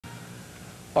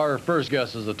Our first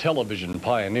guest is a television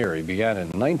pioneer. He began in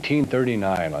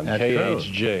 1939 on That's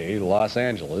KHJ, Los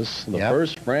Angeles, the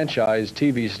first franchise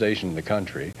TV station in the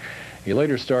country. He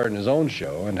later starred in his own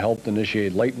show and helped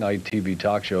initiate late-night TV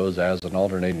talk shows as an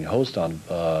alternating host on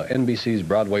NBC's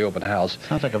Broadway Open House.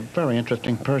 Sounds like a very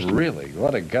interesting person. Really,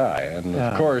 what a guy. And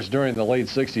of course, during the late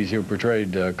 60s, he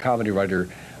portrayed comedy writer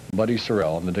Buddy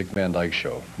Surrell on the Dick Van Dyke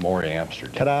Show, Morey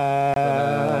Amsterdam.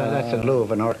 Ta-da! That's in lieu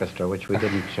of an orchestra, which we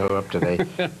didn't show up today.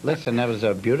 Listen, that was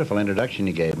a beautiful introduction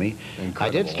you gave me. Incredible. I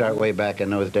did start way back in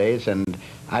those days, and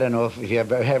I don't know if you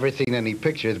have ever seen any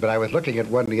pictures, but I was looking at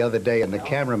one the other day, and the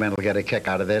cameraman will get a kick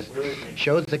out of this.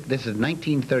 Shows that this is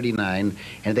 1939,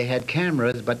 and they had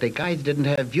cameras, but the guys didn't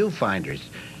have viewfinders.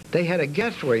 They had to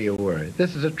guess where you were.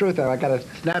 This is the truth. I got a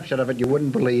snapshot of it you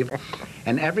wouldn't believe.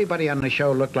 And everybody on the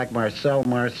show looked like Marcel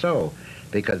Marceau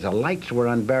because the lights were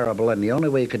unbearable, and the only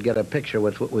way you could get a picture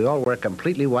was we all wear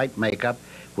completely white makeup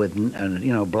with,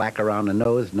 black around the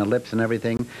nose and the lips and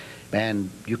everything. And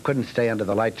you couldn't stay under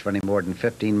the lights for any more than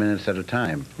 15 minutes at a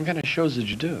time. What kind of shows did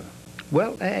you do?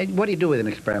 Well, what do you do with an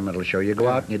experimental show? You go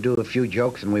out and you do a few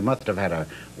jokes, and we must have had a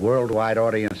worldwide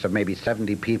audience of maybe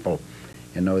 70 people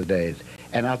in those days.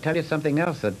 And I'll tell you something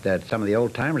else that some of the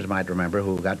old-timers might remember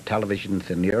who got televisions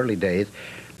in the early days.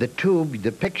 The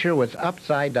picture was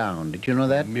upside down. Did you know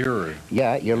that? Mirror.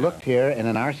 Yeah, you looked here, and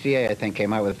an RCA, I think,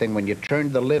 came out with a thing. When you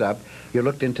turned the lid up, you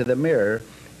looked into the mirror,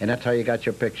 and that's how you got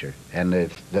your picture. And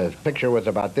the picture was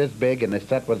about this big, and the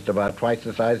set was about twice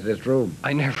the size of this room.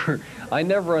 I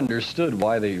never understood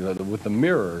why they, with the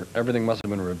mirror, everything must have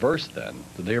been reversed then.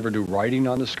 Did they ever do writing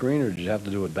on the screen, or did you have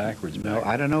to do it backwards? No,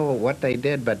 I don't know what they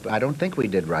did, but I don't think we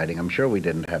did writing. I'm sure we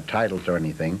didn't have titles or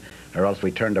anything, or else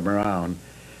we turned them around.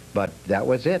 But that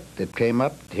was it. It came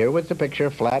up. Here was the picture,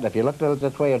 flat. If you looked at it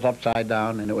this way, it was upside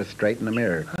down, and it was straight in the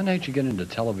mirror. How did you get into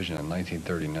television in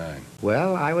 1939?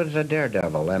 Well, I was a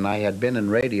daredevil, and I had been in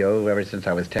radio ever since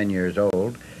I was 10 years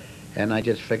old. And I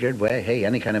just figured, well, hey,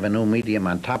 any kind of a new medium.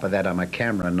 On top of that, I'm a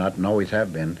camera nut and always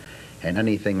have been. And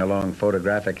anything along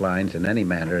photographic lines in any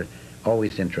manner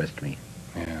always interests me.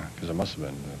 Yeah, because it must have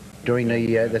been... During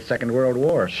the Second World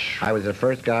War, I was the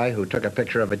first guy who took a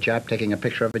picture of a Jap taking a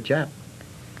picture of a Jap.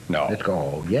 No. Let's go.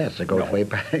 Oh, yes, it goes way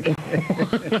back.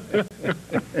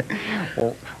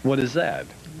 Well, what is that?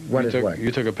 What what?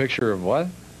 You took a picture of what?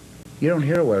 You don't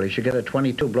hear well. You should get a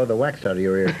 22, blow the wax out of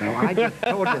your ears. Now, I just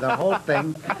told you the whole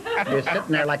thing. You're sitting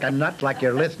there like a nut, like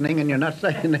you're listening, and you're not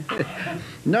saying it.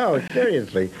 No,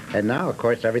 seriously. And now, of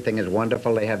course, everything is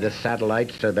wonderful. They have this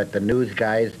satellite so that the news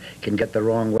guys can get the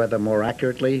wrong weather more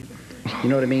accurately. You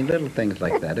know what I mean? Little things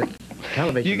like that. It's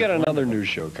television. You got another new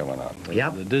show coming on.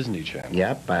 The Disney Channel.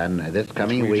 Yep, and this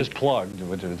coming week. Just plugged.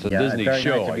 It's a Disney it's very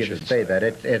show, nice of you I should to say that.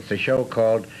 It's a show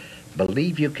called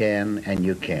Believe You Can and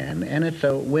You Can, and it's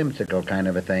a whimsical kind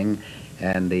of a thing.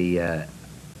 And the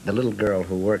little girl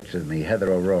who works with me,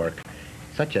 Heather O'Rourke,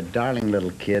 such a darling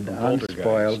little kid,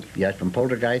 unspoiled. Yes, from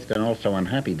Poltergeist and also on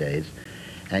Happy Days.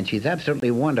 And she's absolutely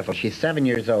wonderful. She's 7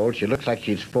 years old. She looks like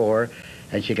she's 4.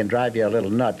 And she can drive you a little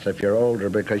nuts if you're older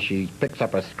because she picks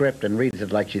up a script and reads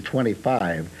it like she's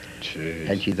 25. Jeez.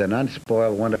 And she's an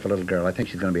unspoiled, wonderful little girl. I think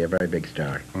she's going to be a very big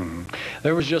star. Mm-hmm.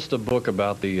 There was just a book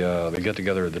about the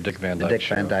get-together of the Dick Van Dyke Show. The Dick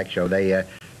Van Dyke Show. They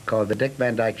called the Dick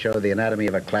Van Dyke Show The Anatomy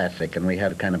of a Classic, and we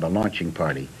had kind of a launching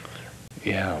party.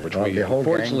 Yeah, which we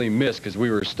unfortunately missed because we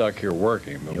were stuck here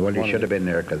working. Well, you should have been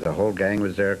there because the whole gang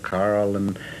was there, Carl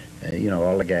and...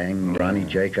 all the gang, Ronnie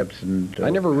Jacobs and... I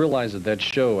never realized that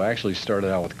show actually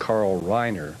started out with Carl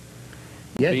Reiner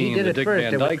being the Dick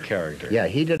Van Dyke character. Yeah,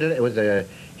 he did it. It was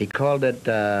he called it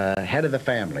Head of the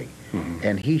Family. Mm-hmm.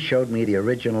 And he showed me the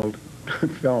original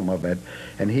film of it,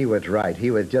 and he was right. He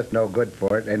was just no good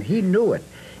for it, and he knew it.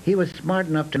 He was smart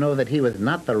enough to know that he was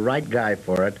not the right guy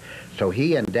for it, so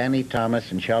he and Danny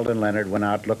Thomas and Sheldon Leonard went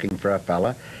out looking for a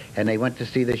fella, and they went to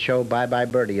see the show Bye Bye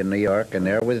Birdie in New York, and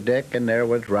there was Dick, and there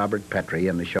was Robert Petrie,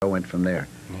 and the show went from there.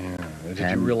 Yeah.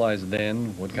 Did you realize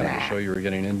then what kind of a show you were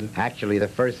getting into? Actually, the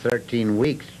first 13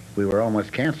 weeks, we were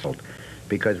almost canceled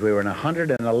because we were in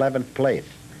 111th place.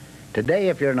 Today,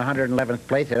 if you're in 111th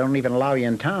place, they don't even allow you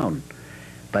in town.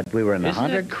 But we were in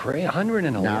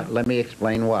 111. Now, let me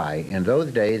explain why. In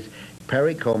those days,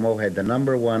 Perry Como had the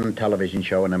 #1 television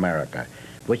show in America,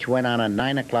 which went on at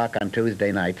 9 o'clock on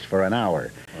Tuesday nights for an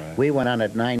hour. Right. We went on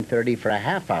at 9:30 for a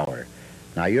half hour.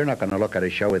 Now, you're not going to look at a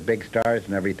show with big stars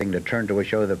and everything to turn to a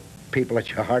show that people that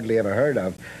you hardly ever heard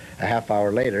of a half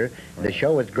hour later. Right. The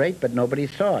show was great, but nobody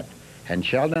saw it. And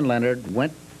Sheldon Leonard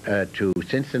went to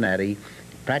Cincinnati,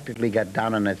 practically got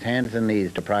down on his hands and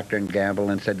knees to Procter & Gamble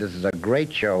and said, this is a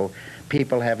great show.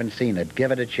 People haven't seen it.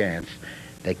 Give it a chance.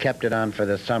 They kept it on for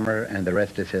the summer, and the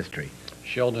rest is history.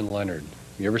 Sheldon Leonard.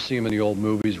 You ever see him in the old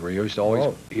movies where he used to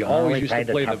always, he always used to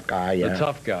play the tough guy, the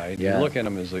tough guy. Yeah. You look at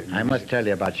him as a... I must tell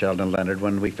you about Sheldon Leonard.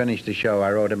 When we finished the show,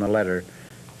 I wrote him a letter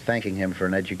thanking him for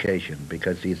an education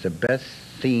because he's the best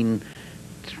scene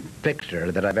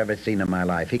fixer that I've ever seen in my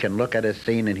life. He can look at a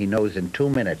scene and he knows in 2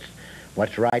 minutes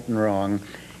what's right and wrong.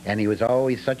 And he was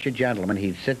always such a gentleman.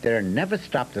 He'd sit there and never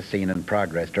stop the scene in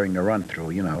progress during the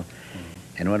run-through, you know.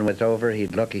 And when it was over,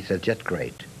 he'd look, he said, just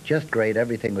great. Just great.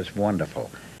 Everything was wonderful.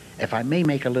 If I may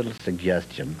make a little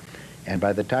suggestion, and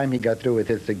by the time he got through with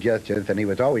his suggestions, and he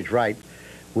was always right,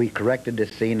 we corrected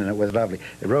this scene, and it was lovely.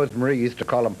 Rosemary used to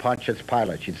call him Pontius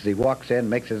Pilate. She'd say, he walks in,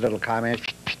 makes his little comment,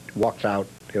 walks out,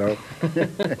 you know.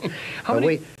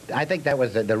 I think that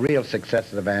was the real success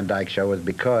of the Van Dyke Show was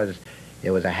because it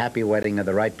was a happy wedding of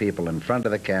the right people in front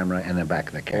of the camera and in back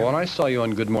of the camera. Well, when I saw you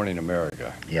on Good Morning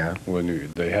America, yeah,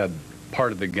 when they had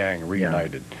part of the gang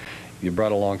reunited, you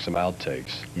brought along some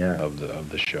outtakes of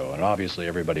the show, and obviously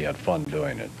everybody had fun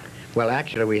doing it. Well,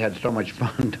 actually, we had so much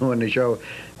fun doing the show.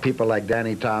 People like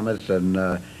Danny Thomas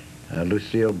and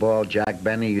Lucille Ball, Jack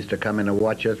Benny used to come in and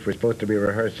watch us. We're supposed to be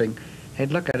rehearsing.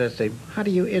 They'd look at us and say, how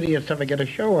do you idiots ever get a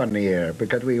show on the air?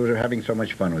 Because we were having so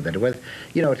much fun with it. It was,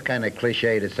 you know, it's kind of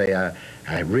cliche to say a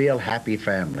real happy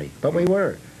family. But we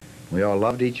were. We all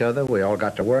loved each other. We all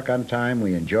got to work on time.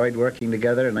 We enjoyed working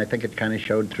together, and I think it kind of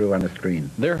showed through on the screen.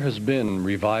 There has been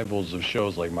revivals of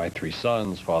shows like My Three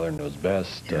Sons, Father Knows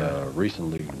Best,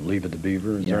 recently Leave It to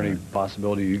Beaver. Is there any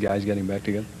possibility of you guys getting back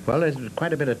together? Well, there's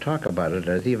quite a bit of talk about it.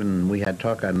 As even we had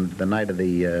talk on the night of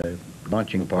the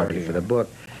launching party for the book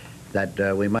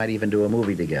that we might even do a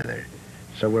movie together.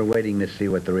 So we're waiting to see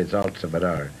what the results of it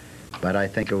are. But I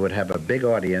think it would have a big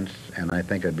audience, and I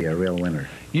think it'd be a real winner.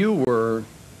 You were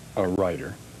a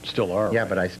writer, still are. Yeah,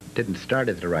 but I didn't start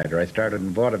as a writer. I started in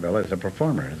vaudeville as a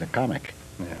performer, as a comic.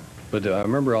 Yeah. But I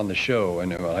remember on the show,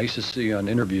 and I used to see you on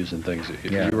interviews and things,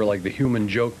 you were like the human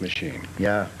joke machine.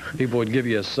 Yeah. People would give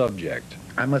you a subject.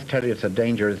 I must tell you, it's a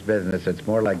dangerous business. It's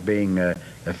more like being the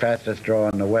fastest draw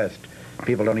in the West.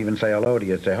 People don't even say hello to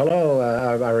you. Say hello,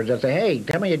 or just say, hey,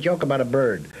 tell me a joke about a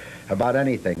bird, about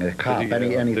anything, a cop,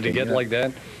 anything. Did he get like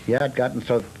that? Yeah, it gotten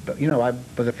so, you know, I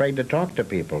was afraid to talk to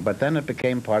people. But then it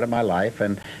became part of my life,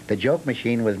 and the joke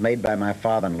machine was made by my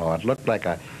father-in-law. It looked like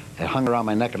it hung around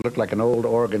my neck. It looked like an old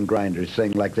organ grinder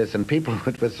sing like this. And people,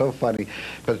 it was so funny,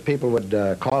 because people would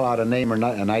call out a name or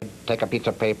not, and I'd take a piece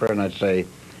of paper and I'd say,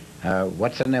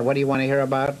 what's in there? What do you want to hear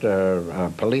about?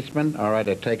 A policeman? All right,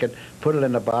 I'd take it, put it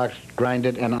in the box, grind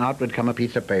it, and out would come a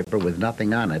piece of paper with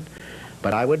nothing on it.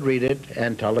 But I would read it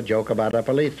and tell a joke about a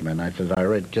policeman. I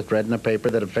said, just read in the paper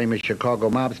that a famous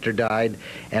Chicago mobster died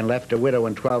and left a widow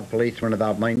and 12 policemen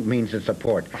without means of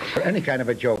support. Or any kind of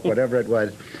a joke, whatever it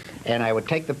was. And I would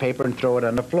take the paper and throw it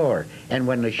on the floor. And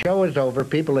when the show was over,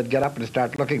 people would get up and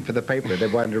start looking for the paper. They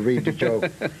wanted to read the joke.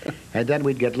 And then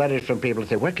we'd get letters from people and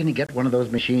say, where can you get one of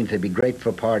those machines? They'd be great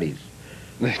for parties.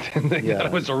 That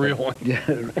was a real one.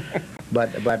 Yeah.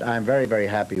 But I'm very, very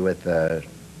happy with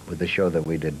the show that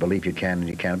we did, Believe You Can and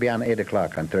You Can. It'll be on 8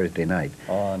 o'clock on Thursday night.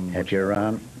 If you're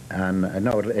around,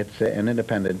 no, it's an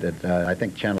independent, I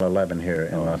think Channel 11 here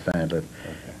in Los Angeles.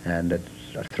 Okay. And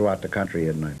it's throughout the country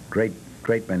in a great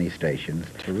many stations.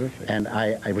 Terrific. And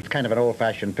I was kind of an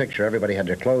old-fashioned picture. Everybody had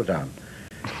their clothes on.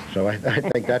 So I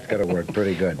think that's going to work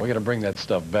pretty good. We're going to bring that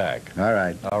stuff back. All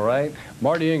right. All right.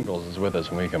 Marty Ingalls is with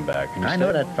us when we come back. I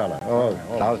know that fella. Oh,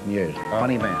 1,000 years.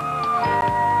 Funny man.